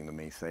reducing the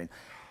methane,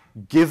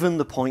 given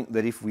the point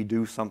that if we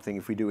do something,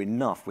 if we do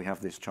enough, we have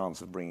this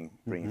chance of bringing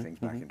things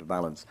back into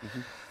balance.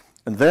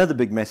 And there the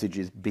big message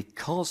is,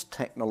 because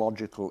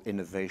technological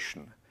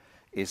innovation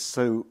is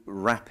so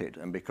rapid,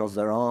 and because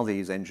there are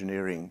these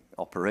engineering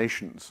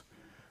operations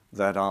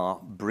that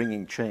are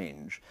bringing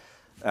change,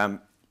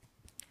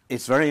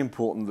 it's very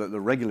important that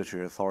the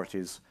regulatory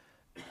authorities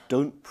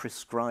don't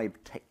prescribe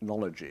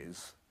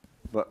technologies,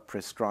 but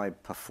prescribe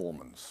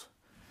performance.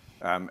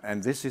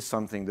 And this is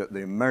something that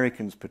the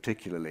Americans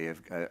particularly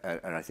are,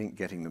 I think,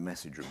 getting the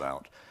message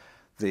about.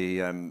 The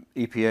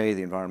EPA,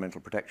 the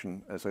Environmental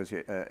Protection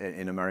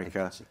in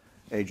America,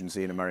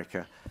 agency in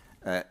America,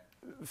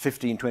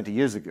 15, 20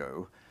 years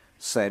ago,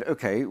 said,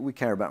 okay, we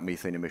care about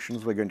methane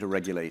emissions, we're going to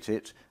regulate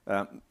it.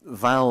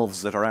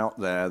 Valves that are out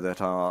there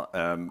that are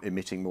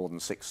emitting more than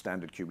 6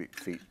 standard cubic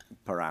feet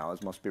per hour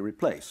must be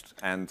replaced.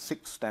 And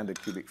 6 standard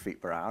cubic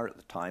feet per hour at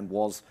the time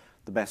was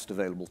the best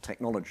available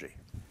technology.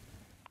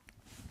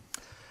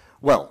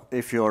 Well,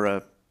 if you're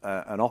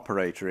an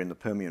operator in the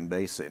Permian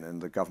Basin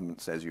and the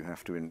government says you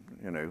have to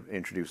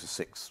introduce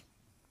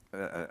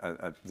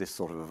this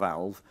sort of a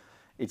valve,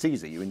 it's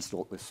easy. You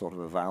install this sort of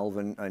a valve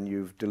and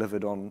you've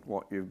delivered on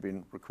what you've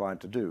been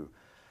required to do.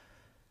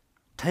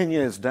 10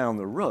 years down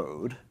the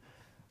road,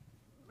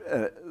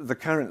 the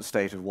current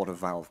state of what a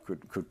valve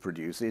could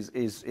produce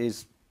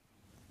is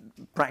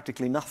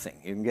practically nothing.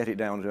 You can get it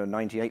down to a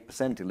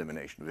 98%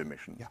 elimination of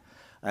emissions. Yeah.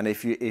 And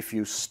if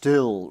you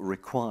still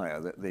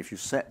require that, if you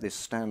set this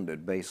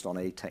standard based on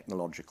a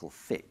technological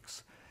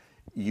fix,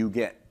 you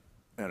get,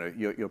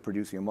 you're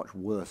producing a much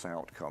worse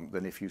outcome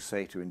than if you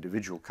say to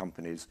individual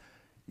companies,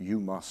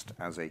 you must,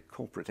 as a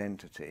corporate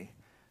entity,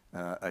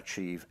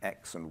 achieve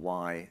X and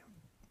Y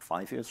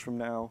 5 years from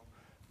now,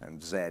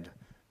 and Z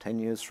 10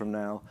 years from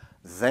now.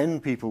 Then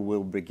people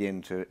will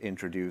begin to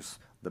introduce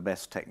the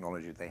best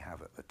technology they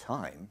have at the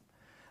time,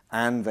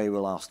 and they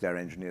will ask their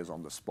engineers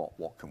on the spot,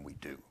 what can we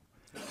do?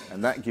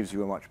 And that gives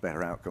you a much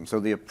better outcome. So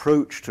the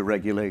approach to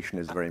regulation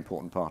is a very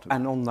important part of it.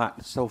 And on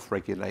that,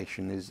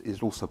 self-regulation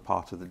is also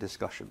part of the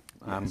discussion.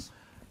 Yes.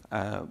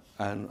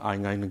 And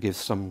I'm going to give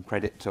some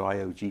credit to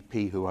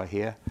IOGP, who are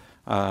here,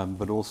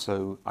 but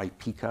also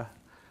IPECA,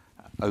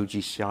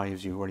 OGCI,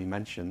 as you already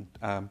mentioned,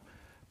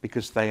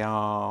 because they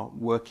are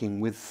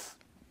working with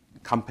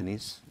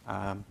companies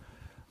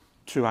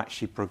to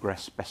actually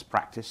progress best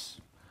practice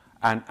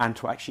and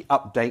to actually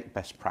update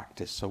best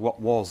practice. So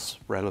what was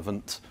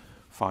relevant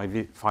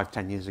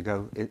 10 years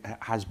ago, it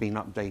has been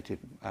updated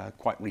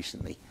quite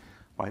recently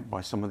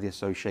by some of the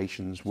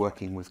associations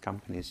working with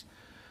companies.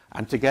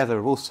 And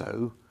together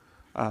also,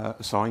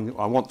 so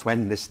I want to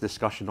end this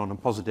discussion on a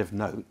positive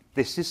note.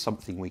 This is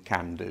something we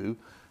can do,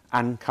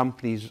 and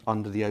companies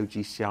under the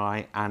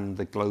OGCI and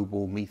the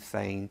global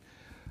methane,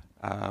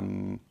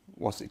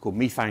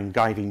 methane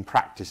guiding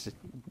practice,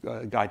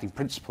 guiding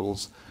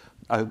principles,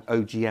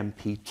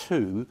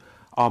 OGMP2,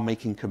 are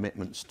making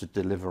commitments to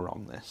deliver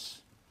on this.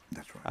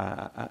 That's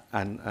right.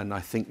 And I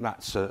think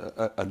that's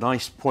a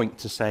nice point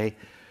to say.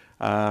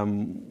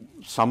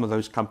 Some of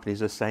those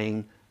companies are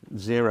saying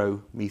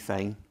zero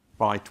methane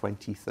by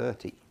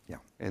 2030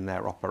 in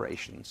their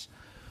operations.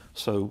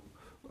 So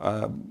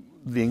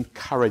the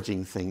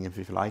encouraging thing, if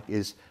you like,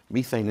 is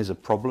methane is a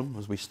problem,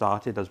 as we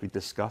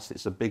discussed.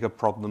 It's a bigger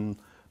problem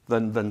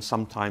than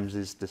sometimes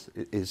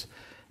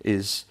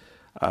is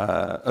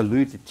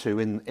alluded to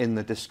in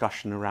the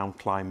discussion around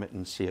climate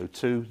and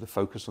CO2, the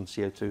focus on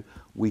CO2.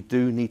 We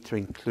do need to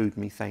include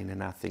methane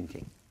in our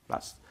thinking.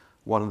 That's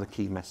one of the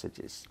key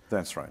messages.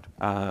 That's right.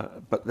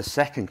 But the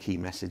second key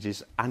message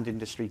is, and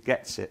industry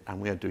gets it,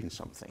 and we are doing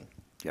something.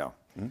 Yeah.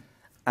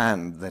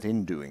 And that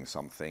in doing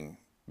something,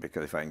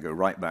 because if I can go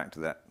right back to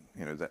that,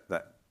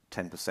 that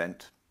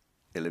 10%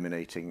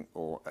 eliminating,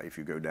 or if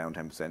you go down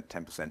 10%,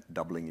 10%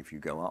 doubling if you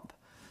go up.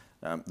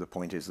 The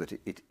point is that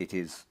it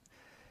is,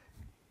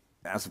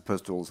 as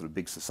opposed to all sort of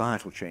big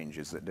societal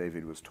changes that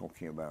David was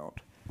talking about,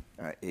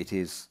 it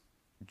is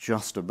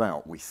just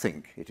about, we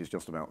think, it is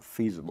just about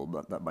feasible,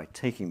 but that by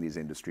taking these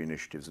industry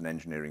initiatives and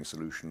engineering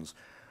solutions,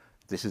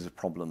 this is a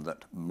problem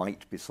that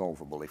might be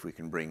solvable if we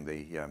can bring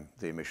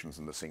the emissions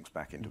and the sinks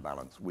back into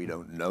balance. We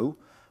don't know,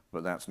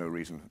 but that's no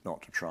reason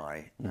not to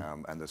try,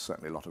 and there's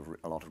certainly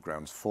a lot of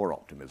grounds for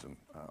optimism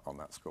on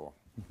that score.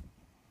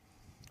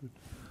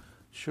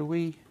 Shall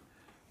we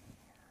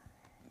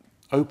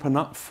open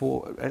up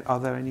for, are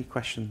there any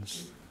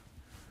questions?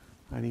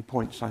 Any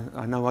points?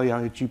 I know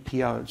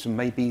IOGP, so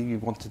maybe you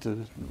wanted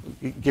to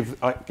give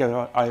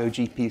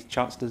IOGP a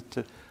chance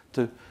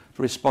to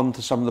respond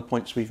to some of the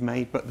points we've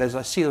made, but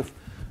I see a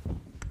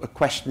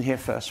question here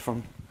first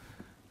from,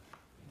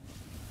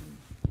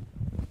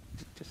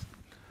 just,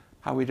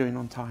 how are we doing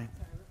on time?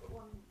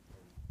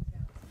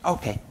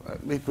 Okay,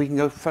 we can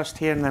go first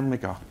here and then we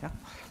go, yeah?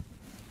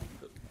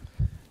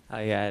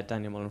 Hi,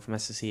 Daniel Mullen from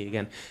SSE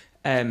again.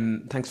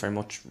 Thanks very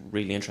much.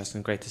 Really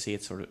interesting. Great to see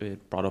it sort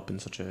of brought up in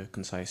such a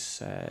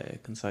concise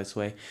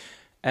way.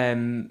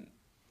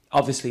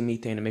 Obviously,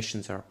 methane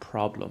emissions are a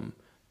problem,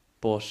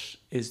 but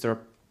is there a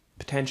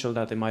potential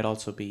that they might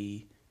also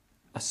be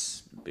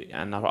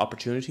an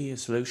opportunity, a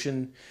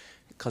solution?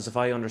 Because if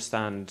I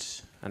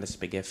understand, and it's a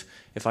big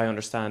if I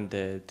understand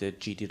the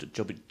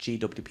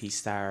GWP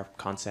star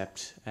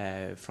concept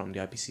from the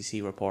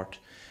IPCC report,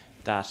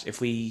 that if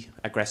we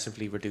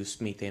aggressively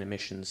reduce methane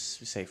emissions,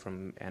 say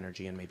from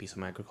energy and maybe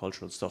some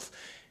agricultural stuff,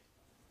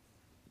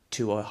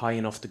 to a high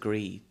enough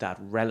degree that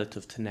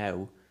relative to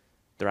now,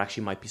 there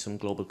actually might be some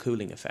global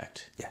cooling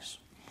effect. Yes.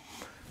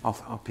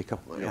 I'll pick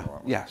up.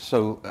 Yeah.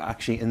 So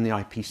actually in the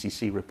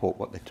IPCC report,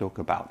 what they talk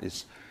about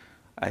is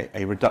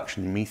a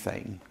reduction in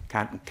methane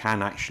can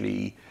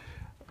actually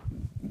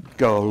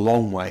go a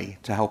long way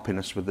to helping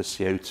us with the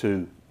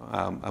CO2.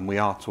 And we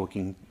are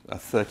talking a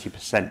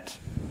 30%,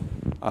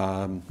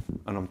 and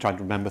I'm trying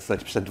to remember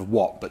 30% of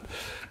what, but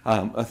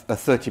a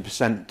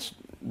 30%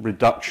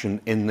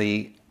 reduction in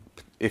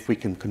if we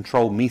can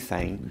control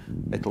methane,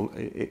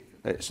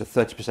 it's a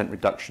 30%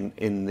 reduction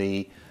in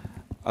the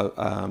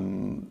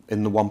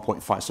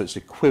 1.5, so it's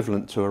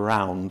equivalent to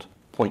around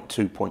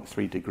 0.2,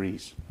 0.3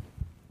 degrees.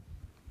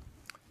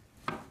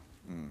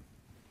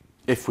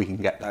 If we can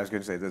get that. I was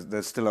going to say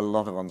there's still a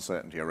lot of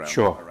uncertainty around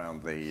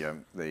around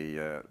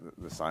the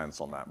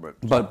science on that,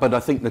 but I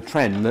think the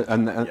trend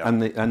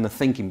and the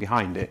thinking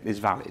behind it is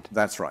valid.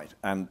 That's right,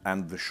 and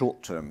the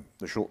short term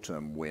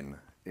win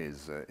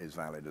is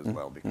valid as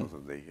well because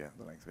of the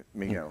length of it.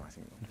 Miguel, I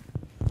think.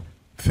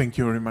 Thank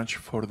you very much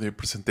for the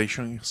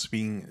presentation. It's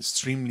been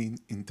extremely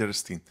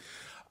interesting.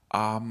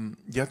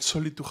 Just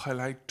only to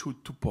highlight two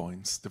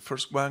points. The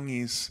first one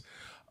is,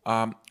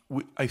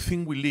 I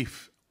think we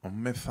live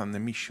on methane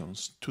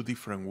emissions, two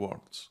different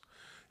worlds.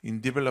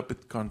 In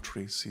developed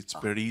countries, it's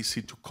very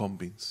easy to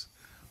convince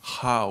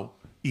how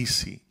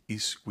easy it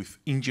is with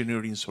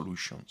engineering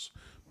solutions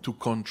to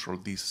control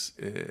these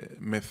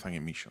methane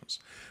emissions.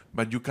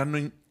 But you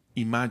cannot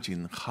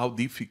imagine how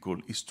difficult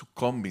it is to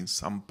convince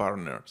some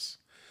partners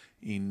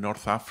in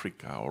North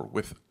Africa or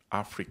West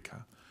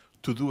Africa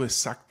to do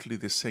exactly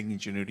the same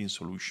engineering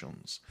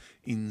solutions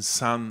in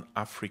some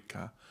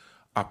Africa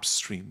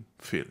upstream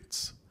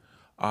fields.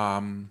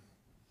 And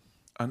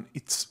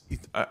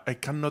I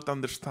cannot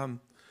understand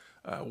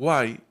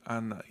why,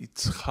 and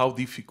it's how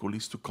difficult it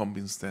is to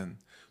convince them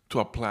to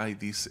apply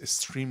these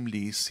extremely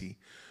easy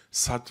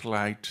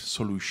satellite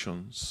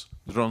solutions,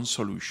 drone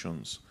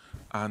solutions,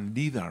 and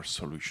LiDAR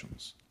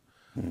solutions.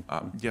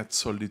 Just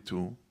solely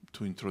to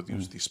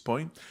introduce this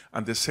point.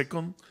 And the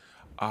second,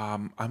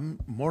 I'm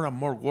more and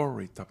more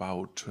worried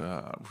about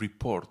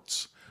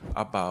reports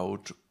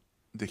about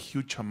the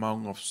huge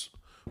amount of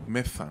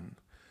methane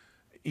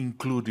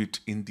included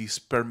in these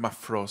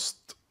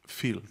permafrost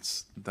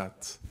fields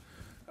that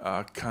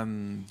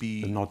can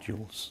be The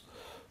nodules.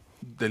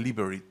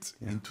 delivered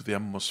into the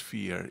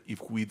atmosphere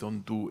if we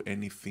don't do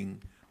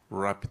anything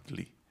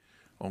rapidly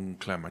on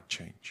climate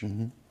change.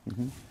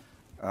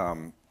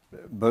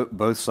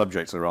 Both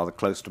subjects are rather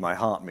close to my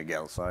heart,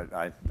 Miguel, so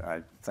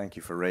I thank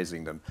you for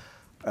raising them.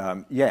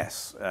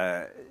 Yes,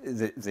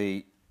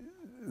 the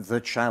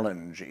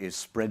challenge is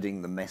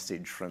spreading the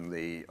message from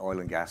the oil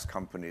and gas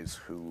companies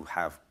who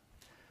have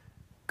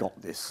got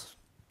this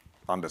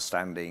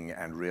understanding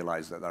and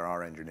realize that there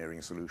are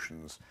engineering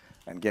solutions,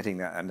 and getting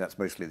that, and that's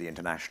mostly the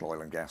international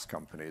oil and gas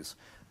companies,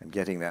 and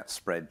getting that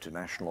spread to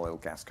national oil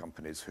gas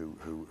companies who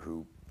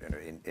you know,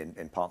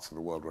 in parts of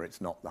the world where it's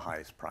not the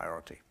highest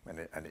priority, and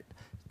it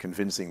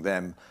convincing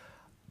them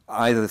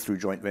either through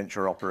joint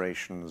venture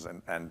operations,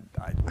 and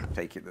I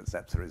take it that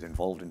Cepsa is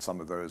involved in some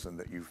of those, and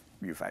that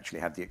you've actually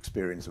had the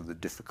experience of the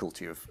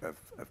difficulty of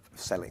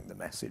selling the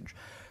message.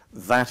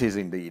 That is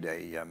indeed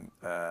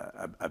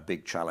a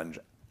big challenge,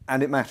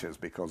 and it matters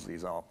because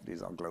these are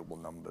global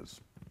numbers.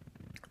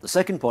 The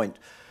second point,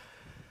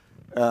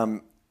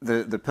 the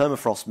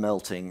permafrost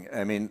melting.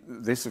 I mean,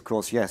 this, of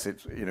course, yes,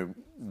 it's, you know,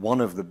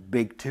 one of the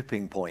big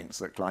tipping points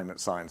that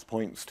climate science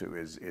points to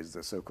is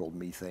the so-called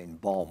methane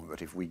bomb.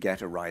 That if we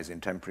get a rise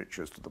in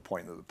temperatures to the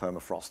point that the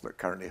permafrost that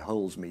currently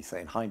holds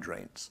methane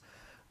hydrates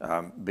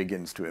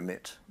begins to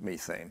emit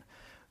methane,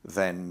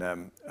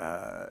 then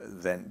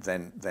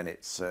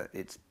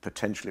it's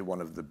potentially one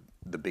of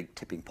the big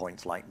tipping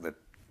points, like the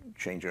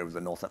change over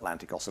the North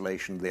Atlantic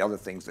Oscillation. The other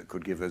things that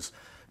could give us,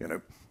 you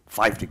know,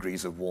 5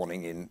 degrees of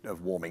warming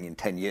in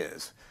 10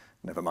 years.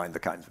 Never mind the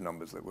kinds of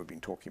numbers that we've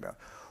been talking about.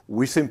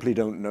 We simply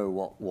don't know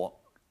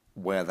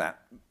where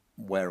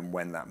and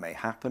when that may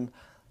happen.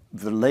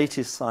 The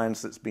latest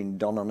science that's been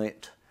done on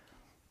it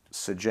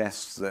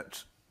suggests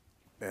that,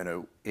 you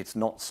know, it's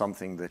not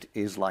something that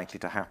is likely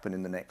to happen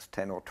in the next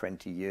 10 or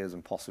 20 years,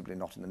 and possibly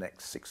not in the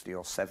next 60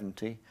 or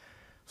 70,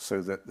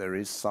 so that there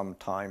is some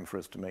time for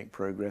us to make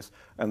progress.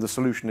 And the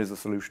solution is a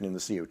solution in the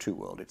CO2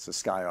 world. It's a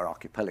Sky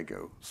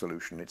Archipelago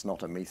solution. It's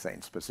not a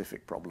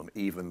methane-specific problem,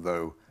 even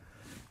though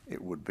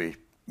it would be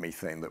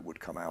methane that would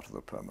come out of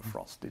the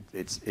permafrost.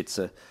 It's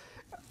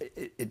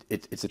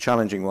a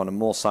challenging one, and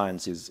more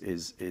science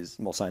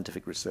more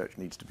scientific research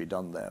needs to be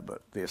done there.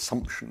 But the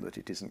assumption that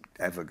it isn't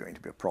ever going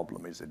to be a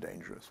problem is a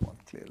dangerous one,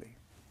 clearly.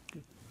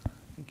 Good.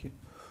 Thank you.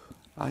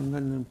 I'm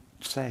going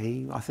to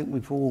say I think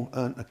we've all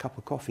earned a cup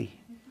of coffee.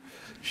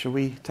 Shall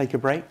we take a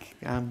break?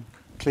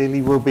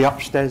 Clearly, we'll be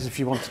upstairs if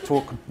you want to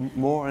talk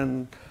more,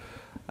 and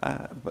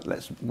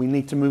but we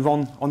need to move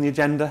on the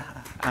agenda,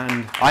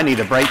 and I need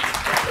a break.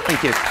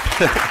 Thank you.